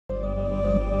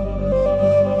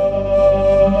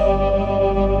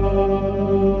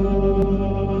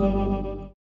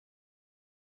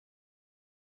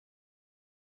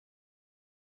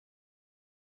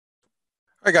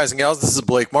Hi guys and gals, this is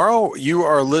Blake Morrow. You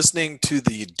are listening to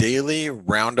the Daily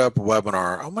Roundup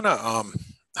webinar. I'm gonna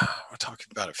we're talking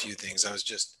about a few things. I was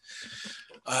just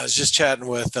chatting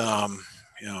with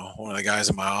one of the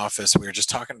guys in my office. We were just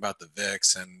talking about the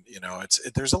VIX, and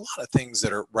there's a lot of things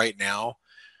that are right now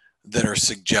that are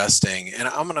suggesting, and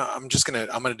I'm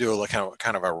gonna do a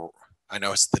kind of a. I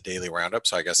know it's the Daily Roundup,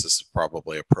 so I guess this is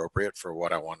probably appropriate for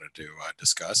what I wanted to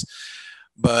discuss.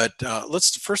 But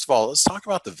first of all, let's talk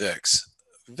about the VIX.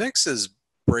 VIX is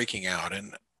breaking out,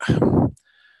 and I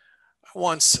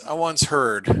once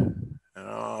heard, and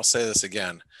I'll say this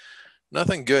again: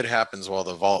 nothing good happens while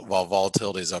while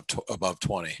volatility is above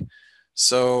 20.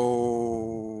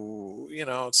 So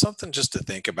it's something just to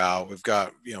think about. We've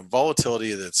got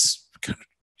volatility that's kind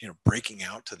of breaking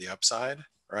out to the upside,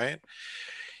 right?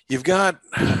 You've got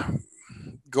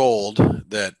gold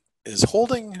that is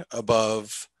holding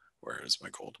above. Where is my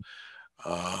gold?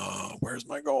 Where's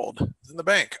my gold? It's in the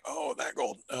bank. Oh, that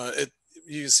gold.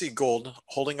 You see gold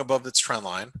holding above its trend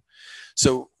line.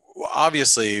 So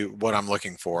obviously what I'm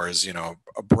looking for is, a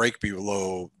break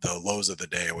below the lows of the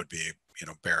day would be,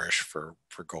 bearish for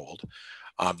gold.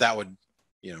 That would,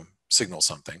 signal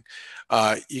something.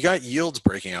 You got yields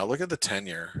breaking out. Look at the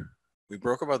 10-year. We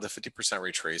broke above the 50%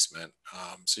 retracement.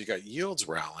 So you got yields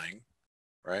rallying,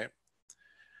 right?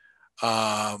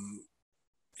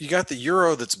 You got the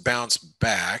euro that's bounced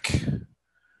back.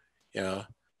 The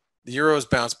euro's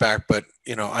bounced back, but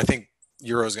I think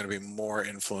euro is going to be more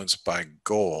influenced by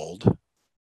gold,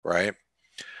 right?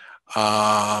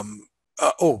 You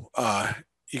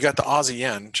got the Aussie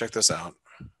yen. Check this out.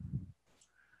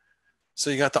 So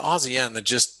you got the Aussie yen that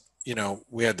just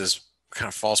we had this kind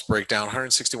of false breakdown,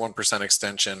 161%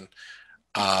 extension.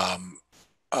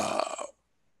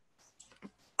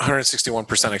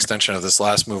 161% extension of this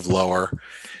last move lower,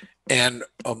 and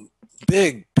a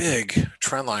big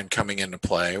trend line coming into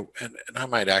play, and I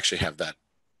might actually have that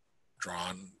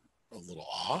drawn a little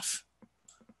off.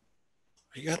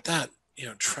 You got that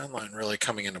trend line really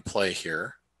coming into play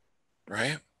here,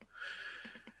 right?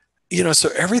 So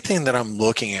everything that I'm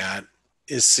looking at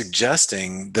is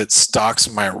suggesting that stocks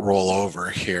might roll over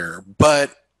here,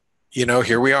 but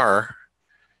here we are.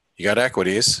 You got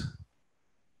equities.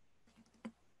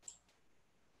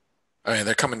 I mean,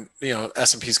 they're coming,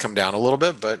 S&P's come down a little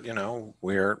bit, but,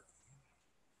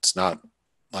 it's not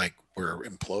like we're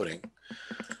imploding.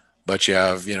 But you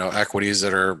have, equities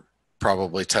that are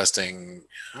probably testing,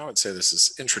 I would say this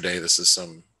is intraday. This is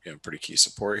some, pretty key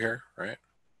support here, right?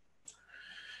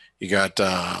 You got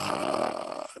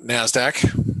NASDAQ,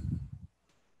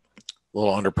 a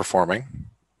little underperforming,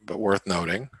 but worth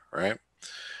noting, right?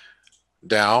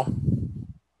 Dow.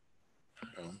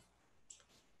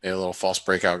 A little false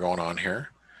breakout going on here.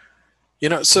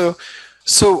 I've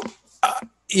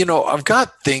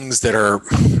got things that are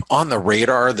on the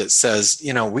radar that says,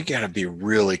 we got to be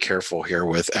really careful here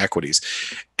with equities.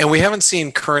 And we haven't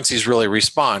seen currencies really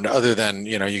respond other than,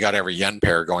 you got every yen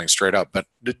pair going straight up. But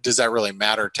does that really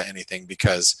matter to anything?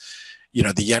 Because,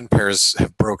 the yen pairs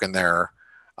have broken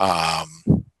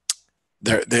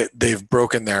they've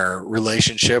broken their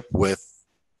relationship with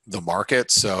the market.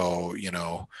 So,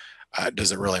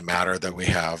 does it really matter that we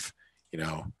have,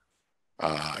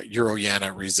 euro yen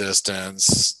at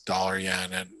resistance, dollar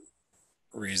yen at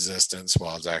resistance?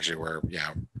 Well, it's actually we're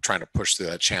trying to push through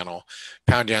that channel.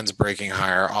 Pound yen's breaking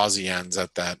higher. Aussie yen's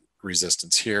at that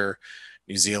resistance here.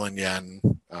 New Zealand yen,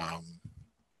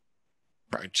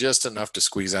 probably just enough to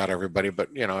squeeze out everybody, but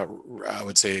I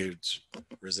would say it's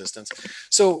resistance.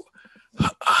 So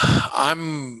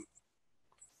I'm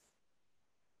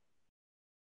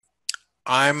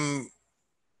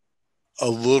a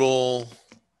little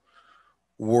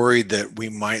worried that we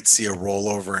might see a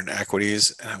rollover in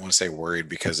equities. And I want to say worried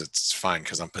because it's fine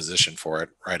because I'm positioned for it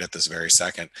right at this very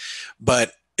second.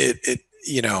 But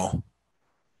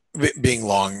being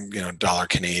long, dollar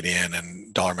Canadian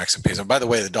and dollar Mexican peso. By the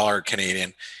way, the dollar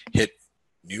Canadian hit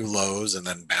new lows and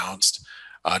then bounced.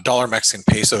 Dollar Mexican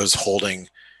peso is holding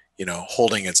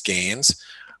its gains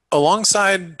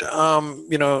alongside,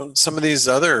 some of these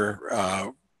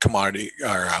other commodity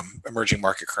or emerging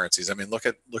market currencies. I mean, look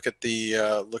at the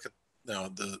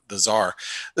ZAR.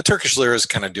 The Turkish lira is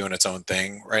kind of doing its own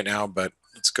thing right now, but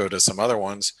let's go to some other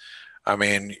ones. I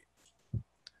mean,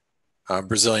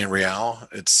 Brazilian real,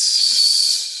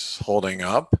 it's holding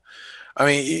up. I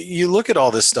mean, you look at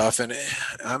all this stuff, and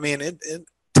I mean, it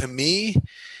to me,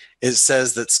 it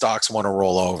says that stocks want to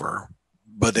roll over,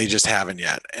 but they just haven't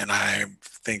yet, and I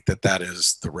think that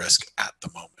is the risk at the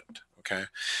moment. Okay,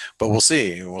 but we'll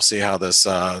see. We'll see how this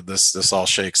all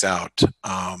shakes out.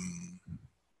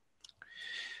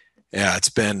 Yeah, it's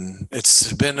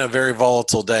been a very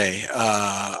volatile day.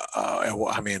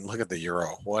 I mean, look at the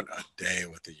euro. What a day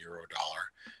with the euro dollar.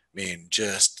 I mean,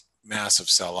 just massive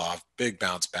sell off, big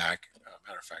bounce back.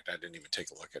 Matter of fact, I didn't even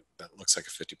take a look at that. Looks like a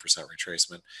 50%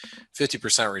 retracement,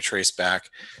 50% retrace back.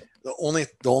 The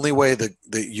only way the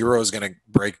euro is going to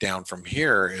break down from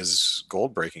here is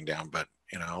gold breaking down. But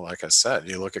like I said,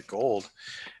 you look at gold,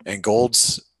 and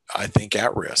gold's, I think,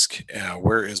 at risk.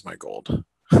 Where is my gold?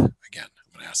 Again,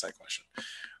 I'm going to ask that question.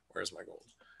 Where's my gold?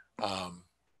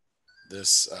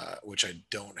 This, which I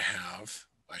don't have,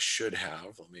 I should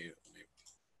have. Let me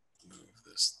move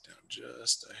this down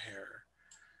just a hair.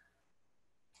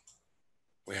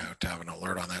 We have to have an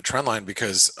alert on that trend line,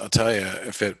 because I'll tell you,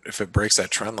 if it breaks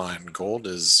that trend line, gold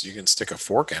is, you can stick a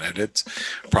fork in it. It's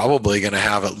probably going to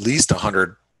have at least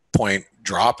 100-point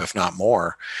drop, if not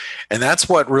more, and that's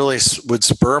what really would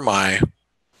spur my,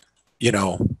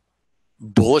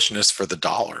 bullishness for the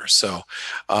dollar. So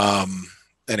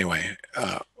anyway,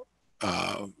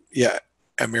 yeah,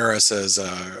 Amira says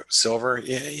silver.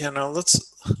 Yeah,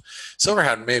 silver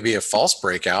had maybe a false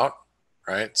breakout,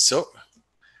 right? So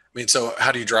I mean, so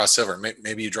how do you draw silver?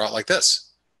 Maybe you draw it like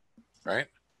this, right?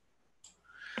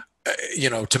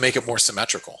 To make it more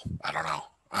symmetrical. I don't know.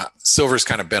 Silver's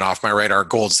kind of been off my radar.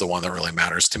 Gold's the one that really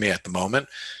matters to me at the moment.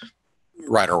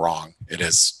 Right or wrong, it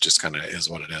is just kind of is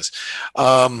what it is.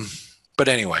 But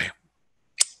anyway,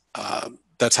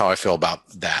 that's how I feel about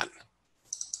that.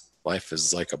 Life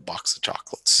is like a box of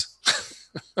chocolates.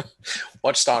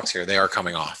 Watch stocks here. They are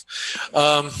coming off.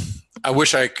 I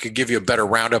wish I could give you a better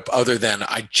roundup, other than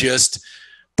I just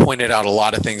pointed out a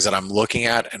lot of things that I'm looking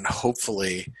at, and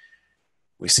hopefully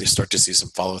we start to see some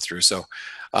follow through. So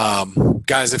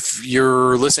guys, if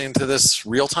you're listening to this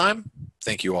real time,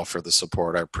 thank you all for the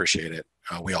support. I appreciate it.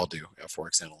 We all do at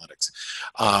ForexAnalytix.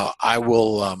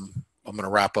 I'm going to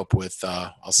wrap up with,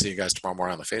 I'll see you guys tomorrow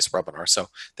morning on the Facebook webinar. So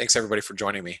thanks everybody for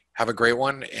joining me. Have a great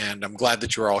one. And I'm glad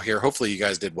that you're all here. Hopefully you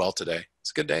guys did well today.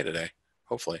 It's a good day today.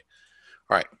 Hopefully.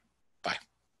 All right.